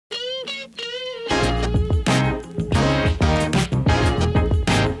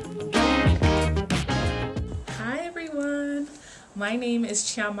My name is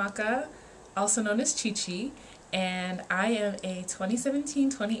Chiamaka, also known as Chi-Chi, and I am a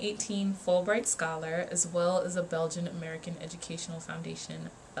 2017-2018 Fulbright Scholar as well as a Belgian American Educational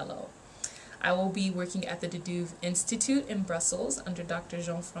Foundation Fellow. I will be working at the B.A.E.F. Institute in Brussels under Dr.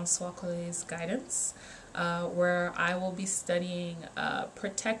 Jean-François Collet's guidance, where I will be studying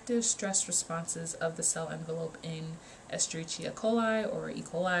protective stress responses of the cell envelope in Escherichia coli or E.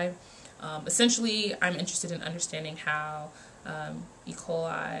 coli. Essentially, I'm interested in understanding how E.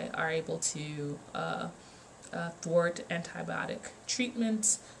 coli are able to thwart antibiotic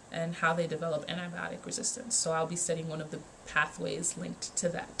treatment and how they develop antibiotic resistance. So I'll be studying one of the pathways linked to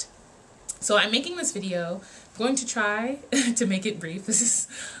that. So I'm making this video. I'm going to try to make it brief. This is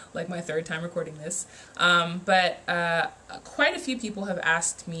like my third time recording this. But quite a few people have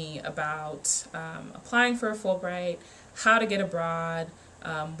asked me about applying for a Fulbright, how to get abroad,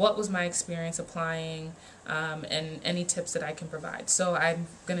 what was my experience applying, and any tips that I can provide. So I'm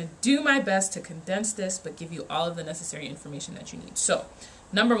going to do my best to condense this, but give you all of the necessary information that you need. So,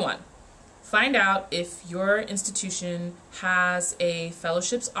 number one, find out if your institution has a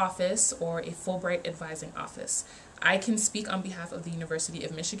fellowships office or a Fulbright advising office. I can speak on behalf of the University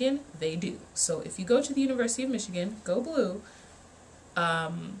of Michigan. They do. So if you go to the University of Michigan, go blue,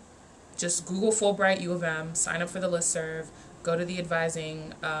 just Google Fulbright U of M, sign up for the listserv, go to the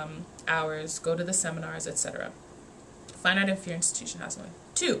advising hours, go to the seminars, etc. Find out if your institution has one.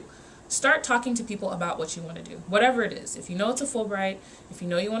 2, start talking to people about what you want to do, whatever it is. If you know it's a Fulbright, if you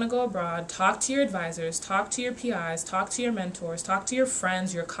know you want to go abroad, talk to your advisors, talk to your PIs, talk to your mentors, talk to your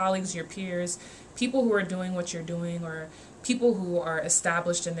friends, your colleagues, your peers, people who are doing what you're doing, or people who are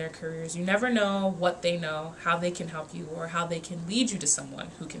established in their careers. You never know what they know, how they can help you, or how they can lead you to someone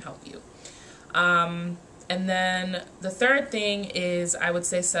who can help you. And then the third thing is, I would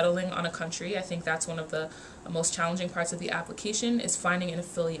say, settling on a country. I think that's one of the most challenging parts of the application, is finding an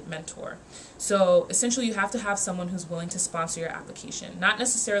affiliate mentor. So essentially you have to have someone who's willing to sponsor your application, not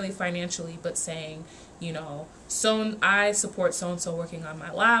necessarily financially, but saying, you know, I support so-and-so working on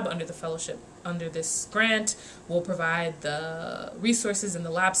my lab under the fellowship, under this grant. We'll provide the resources in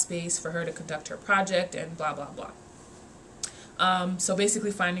the lab space for her to conduct her project and blah, blah, blah. So basically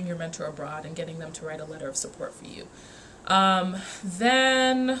finding your mentor abroad and getting them to write a letter of support for you.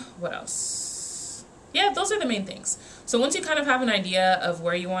 Then what else? Yeah, those are the main things. So once you kind of have an idea of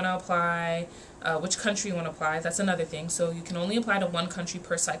where you want to apply, which country you want to apply, that's another thing. So you can only apply to one country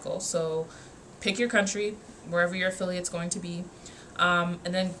per cycle. So pick your country, wherever your affiliate's going to be, and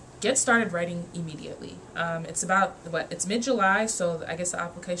then get started writing immediately. It's about, it's mid-July, so I guess the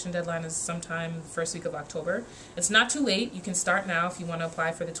application deadline is sometime the first week of October. It's not too late. You can start now if you want to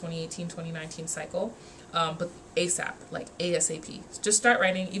apply for the 2018-2019 cycle, but ASAP, like ASAP. Just start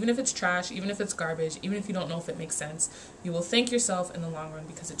writing, even if it's trash, even if it's garbage, even if you don't know if it makes sense. You will thank yourself in the long run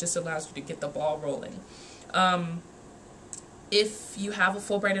because it just allows you to get the ball rolling. If you have a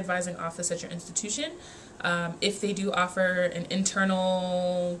Fulbright advising office at your institution, if they do offer an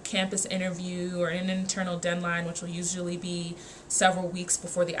internal campus interview or an internal deadline, which will usually be several weeks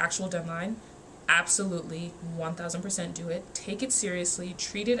before the actual deadline, absolutely 1000% do it. Take it seriously.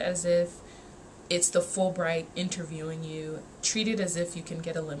 Treat it as if it's the Fulbright interviewing you. Treat it as if you can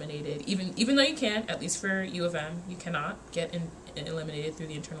get eliminated. Even though you can't, at least for U of M, you cannot get eliminated through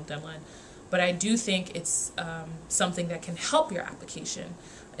the internal deadline. But I do think it's something that can help your application.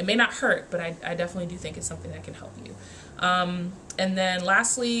 It may not hurt, but I definitely do think it's something that can help you. And then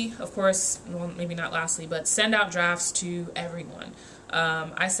lastly, of course, well, maybe not lastly, but send out drafts to everyone.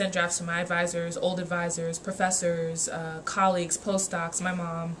 I sent drafts to my advisors, old advisors, professors, colleagues, postdocs, my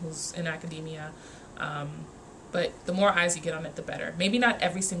mom, who's in academia. But the more eyes you get on it, the better. Maybe not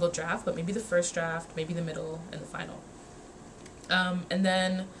every single draft, but maybe the first draft, maybe the middle, and the final. And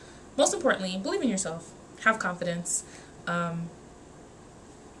then, most importantly, believe in yourself. Have confidence.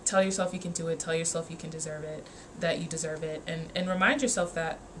 Tell yourself you can do it. Tell yourself you can deserve it, that you deserve it. And remind yourself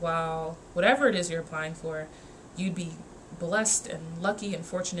that while whatever it is you're applying for, you'd be blessed and lucky and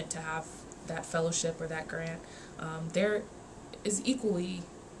fortunate to have that fellowship or that grant. There is equally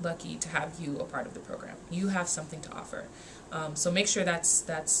lucky to have you a part of the program. You have something to offer. So make sure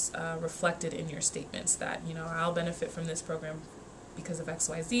that's reflected in your statements that, you know, I'll benefit from this program because of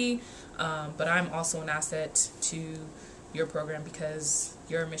XYZ, but I'm also an asset to your program because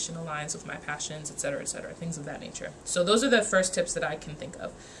your mission aligns with my passions, etc., things of that nature. So those are the first tips that I can think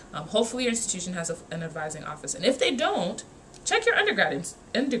of. Hopefully your institution has an advising office, and if they don't, check your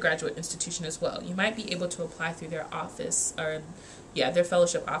undergraduate institution as well. You might be able to apply through their office, or their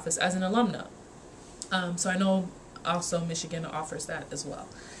fellowship office as an alumna. So I know also Michigan offers that as well.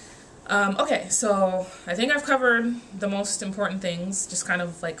 Okay, so I think I've covered the most important things, just kind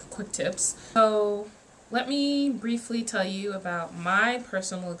of like quick tips. So let me briefly tell you about my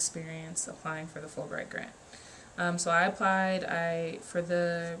personal experience applying for the Fulbright grant. So I applied for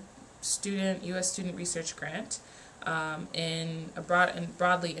the U.S. Student Research Grant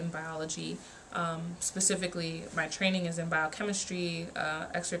broadly in biology. Specifically, my training is in biochemistry,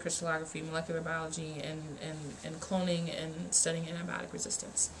 X-ray crystallography, molecular biology, and cloning and studying antibiotic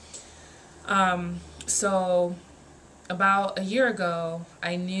resistance. So about a year ago,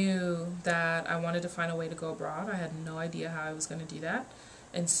 I knew that I wanted to find a way to go abroad. I had no idea how I was going to do that.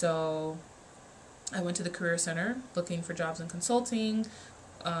 And so I went to the Career Center looking for jobs in consulting.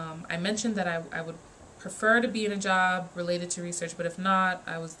 I mentioned that I would prefer to be in a job related to research, but if not,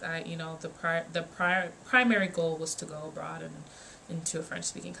 the primary goal was to go abroad and into a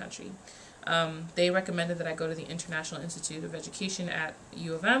French-speaking country. They recommended that I go to the International Institute of Education at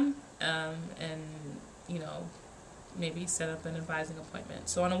U of M, and maybe set up an advising appointment.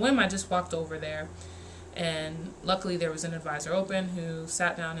 So on a whim, I just walked over there, and luckily there was an advisor open who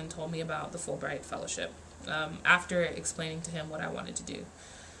sat down and told me about the Fulbright Fellowship after explaining to him what I wanted to do.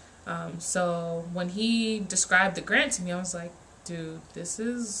 So when he described the grant to me, I was like, dude, this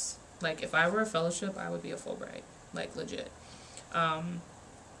is, like, if I were a fellowship, I would be a Fulbright, like, legit. I'm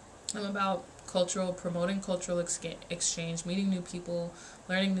about promoting cultural exchange, meeting new people,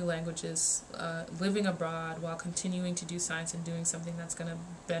 learning new languages, living abroad while continuing to do science and doing something that's going to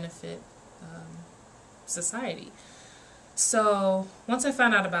benefit society. So once I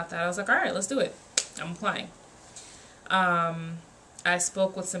found out about that, I was like, all right, let's do it. I'm applying. I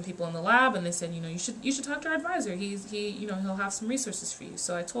spoke with some people in the lab, and they said, you should talk to our advisor. He'll have some resources for you.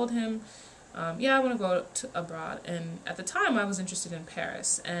 So I told him, yeah, I want to go abroad. And at the time, I was interested in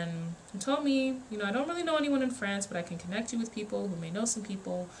Paris. And he told me, I don't really know anyone in France, but I can connect you with people who may know some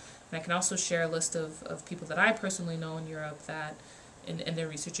people. And I can also share a list of people that I personally know in Europe that in their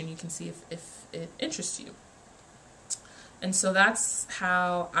research, and you can see if it interests you. And so that's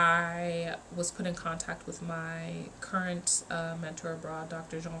how I was put in contact with my current mentor abroad,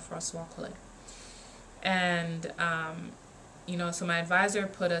 Dr. Jean-François Collet. And so my advisor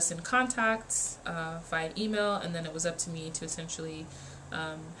put us in contact via email, and then it was up to me to essentially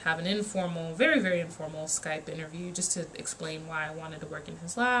have an informal, very, very informal Skype interview just to explain why I wanted to work in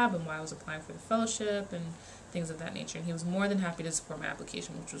his lab and why I was applying for the fellowship and things of that nature. And he was more than happy to support my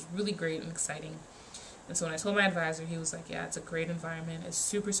application, which was really great and exciting. And so when I told my advisor, he was like, yeah, it's a great environment, it's a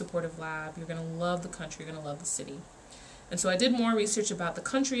super supportive lab, you're going to love the country, you're going to love the city. And so I did more research about the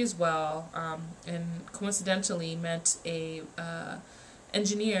country as well, and coincidentally met a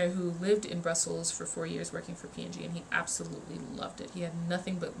engineer who lived in Brussels for 4 years working for P&G, and he absolutely loved it. He had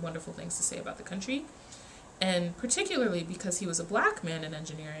nothing but wonderful things to say about the country. And particularly because he was a black man in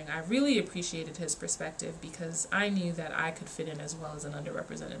engineering, I really appreciated his perspective because I knew that I could fit in as well as an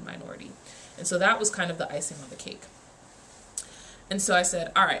underrepresented minority. And so that was kind of the icing on the cake. And so I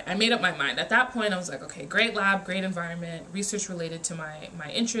said, all right, I made up my mind. At that point, I was like, okay, great lab, great environment, research related to my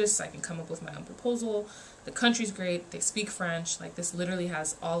interests. I can come up with my own proposal. The country's great. They speak French. Like, this literally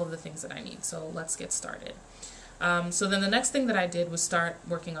has all of the things that I need. So let's get started. So then the next thing that I did was start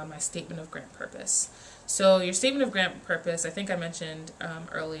working on my statement of grant purpose. So your statement of grant purpose, I think I mentioned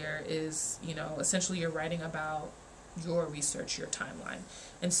earlier, is, essentially you're writing about your research, your timeline.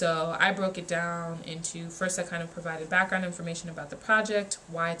 And so I broke it down into, first I kind of provided background information about the project,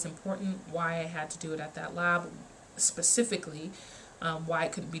 why it's important, why I had to do it at that lab specifically, why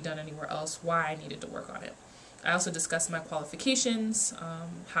it couldn't be done anywhere else, why I needed to work on it. I also discussed my qualifications,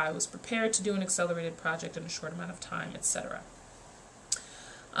 how I was prepared to do an accelerated project in a short amount of time, etc.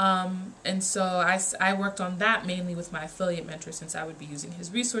 And so I worked on that mainly with my affiliate mentor, since I would be using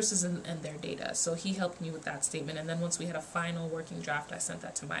his resources and their data. So he helped me with that statement, and then once we had a final working draft, I sent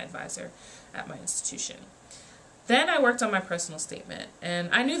that to my advisor at my institution. Then I worked on my personal statement, and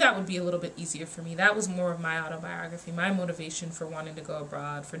I knew that would be a little bit easier for me. That was more of my autobiography, my motivation for wanting to go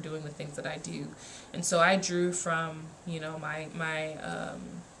abroad, for doing the things that I do. And so I drew from, my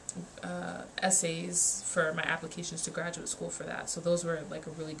essays for my applications to graduate school for that. So those were like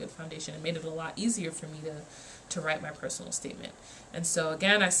a really good foundation. It made it a lot easier for me to write my personal statement. And so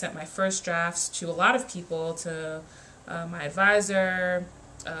again, I sent my first drafts to a lot of people, to my advisor,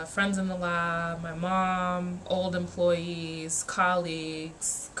 friends in the lab, my mom, old employees,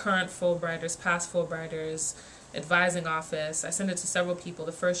 colleagues, current Fulbrighters, past Fulbrighters, advising office. I sent it to several people,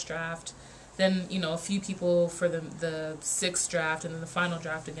 the first draft. Then, a few people for the sixth draft, and then the final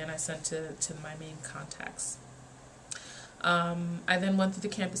draft again I sent to my main contacts. I then went through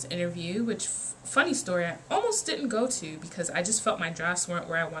the campus interview, which, funny story, I almost didn't go to because I just felt my drafts weren't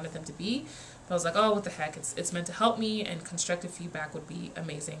where I wanted them to be. But I was like, oh, what the heck, it's meant to help me, and constructive feedback would be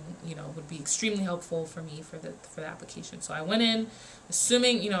amazing, you know, would be extremely helpful for me for the application. So I went in,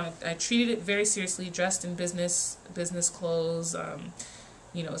 assuming, you know, I treated it very seriously, dressed in business clothes,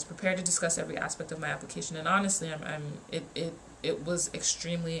 you know, was prepared to discuss every aspect of my application, and honestly, it was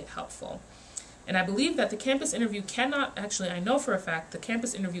extremely helpful. And I believe that the campus interview cannot, actually, I know for a fact, the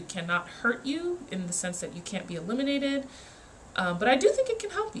campus interview cannot hurt you in the sense that you can't be eliminated, but I do think it can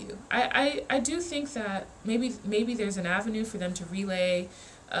help you. I do think that maybe there's an avenue for them to relay,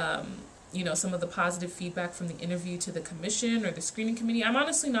 you know, some of the positive feedback from the interview to the commission or the screening committee. I'm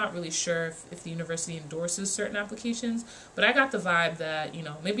honestly not really sure if the university endorses certain applications, but I got the vibe that, you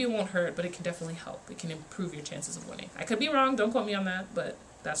know, maybe it won't hurt, but it can definitely help. It can improve your chances of winning. I could be wrong, don't quote me on that, but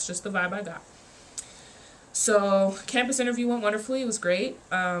that's just the vibe I got. So campus interview went wonderfully. It was great.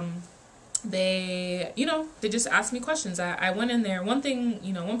 They just asked me questions. I went in there. One thing,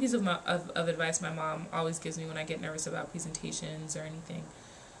 you know, one piece of advice my mom always gives me when I get nervous about presentations or anything.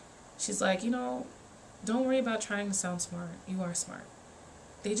 She's like, you know, don't worry about trying to sound smart. You are smart.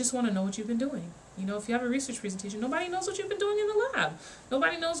 They just want to know what you've been doing. You know, if you have a research presentation, nobody knows what you've been doing in the lab.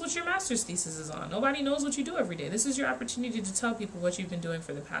 Nobody knows what your master's thesis is on. Nobody knows what you do every day. This is your opportunity to tell people what you've been doing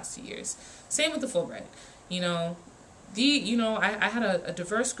for the past 2 years. Same with the Fulbright. You know, I had a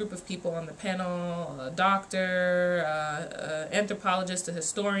diverse group of people on the panel, a doctor, anthropologist, a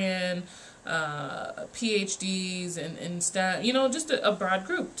historian, PhDs, and staff, you know, just a broad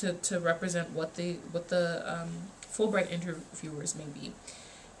group to represent what the Fulbright interviewers may be.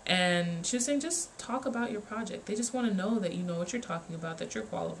 And she was saying, just talk about your project. They just want to know that you know what you're talking about, that you're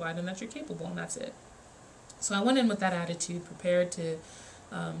qualified, and that you're capable, and that's it. So I went in with that attitude, prepared to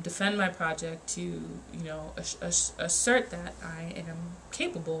defend my project, to, you know, assert that I am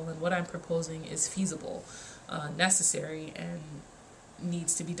capable and what I'm proposing is feasible, necessary, and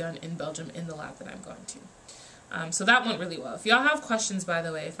needs to be done in Belgium in the lab that I'm going to. So that went really well. If y'all have questions, by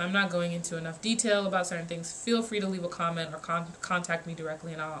the way, if I'm not going into enough detail about certain things, feel free to leave a comment or contact me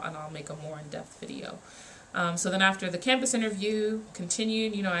directly, and I'll make a more in-depth video. So then after the campus interview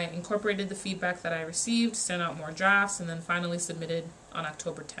continued, you know, I incorporated the feedback that I received, sent out more drafts, and then finally submitted on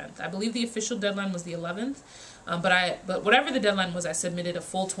October 10th. I believe the official deadline was the 11th, but whatever the deadline was, I submitted a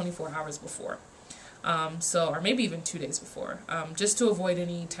full 24 hours before. Or maybe even 2 days before, just to avoid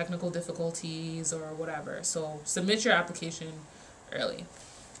any technical difficulties or whatever. So submit your application early.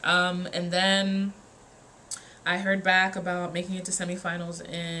 And then I heard back about making it to semifinals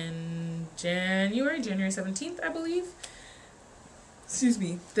in January 17th, I believe. Excuse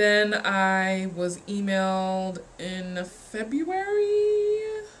me. Then I was emailed in February.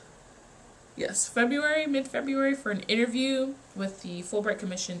 Yes, mid-February, for an interview with the Fulbright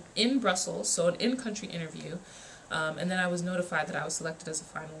Commission in Brussels, so an in-country interview. And then I was notified that I was selected as a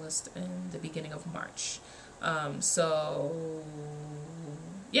finalist in the beginning of March. So,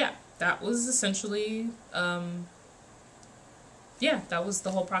 yeah, that was essentially, that was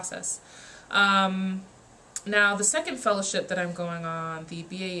the whole process. Now, the second fellowship that I'm going on, the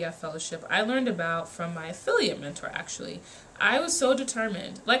B.A.E.F. fellowship, I learned about from my affiliate mentor, actually. I was so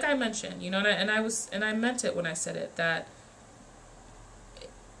determined, like I mentioned, you know, and I meant it when I said it, that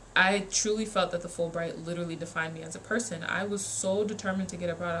I truly felt that the Fulbright literally defined me as a person. I was so determined to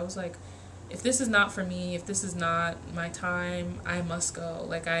get abroad. I was like, if this is not for me, if this is not my time, I must go.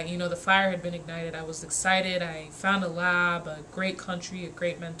 Like, the fire had been ignited. I was excited. I found a lab, a great country, a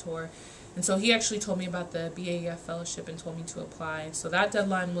great mentor. And so he actually told me about the B.A.E.F. fellowship and told me to apply. So that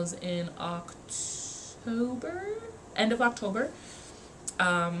deadline was in end of October.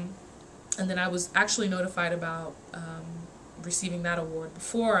 And then I was actually notified about receiving that award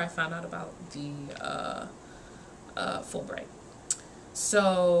before I found out about the Fulbright.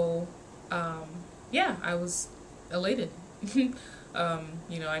 So, yeah, I was elated.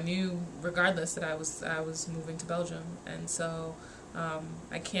 I knew regardless that I was moving to Belgium, and so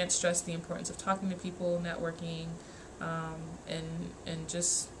I can't stress the importance of talking to people, networking, and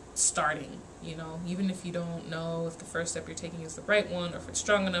just starting. You know, even if you don't know if the first step you're taking is the right one, or if it's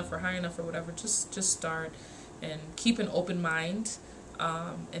strong enough or high enough or whatever, just start and keep an open mind,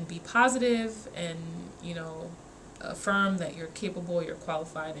 and be positive, and affirm that you're capable, you're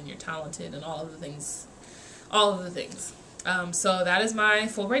qualified, and you're talented, and all of the things. So that is my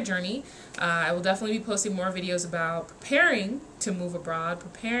Fulbright journey. I will definitely be posting more videos about preparing to move abroad,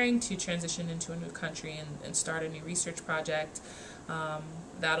 preparing to transition into a new country and start a new research project.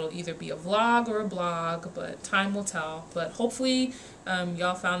 That'll either be a vlog or a blog, but time will tell. But hopefully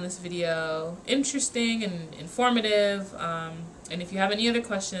y'all found this video interesting and informative. And if you have any other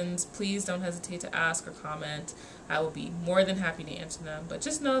questions, please don't hesitate to ask or comment. I will be more than happy to answer them. But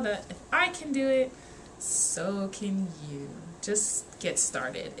just know that if I can do it, so can you. Just get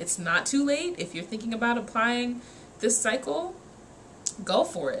started. It's not too late. If you're thinking about applying this cycle, go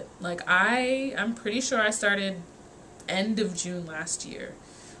for it. Like I'm pretty sure I started end of June last year.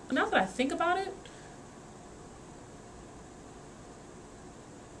 Now that I think about it,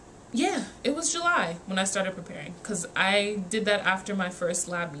 yeah, it was July when I started preparing, because I did that after my first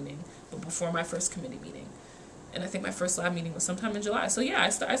lab meeting, but before my first committee meeting. And I think my first lab meeting was sometime in July. So yeah,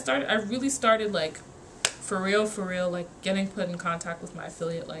 I really started like for real, like getting put in contact with my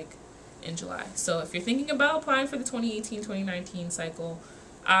affiliate like in July. So if you're thinking about applying for the 2018-2019 cycle,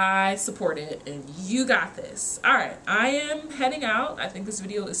 I support it, and you got this. Alright, I am heading out. I think this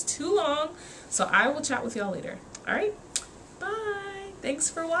video is too long, so I will chat with y'all later. Alright, bye.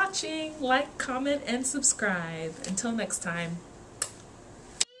 Thanks for watching. Like, comment, and subscribe. Until next time.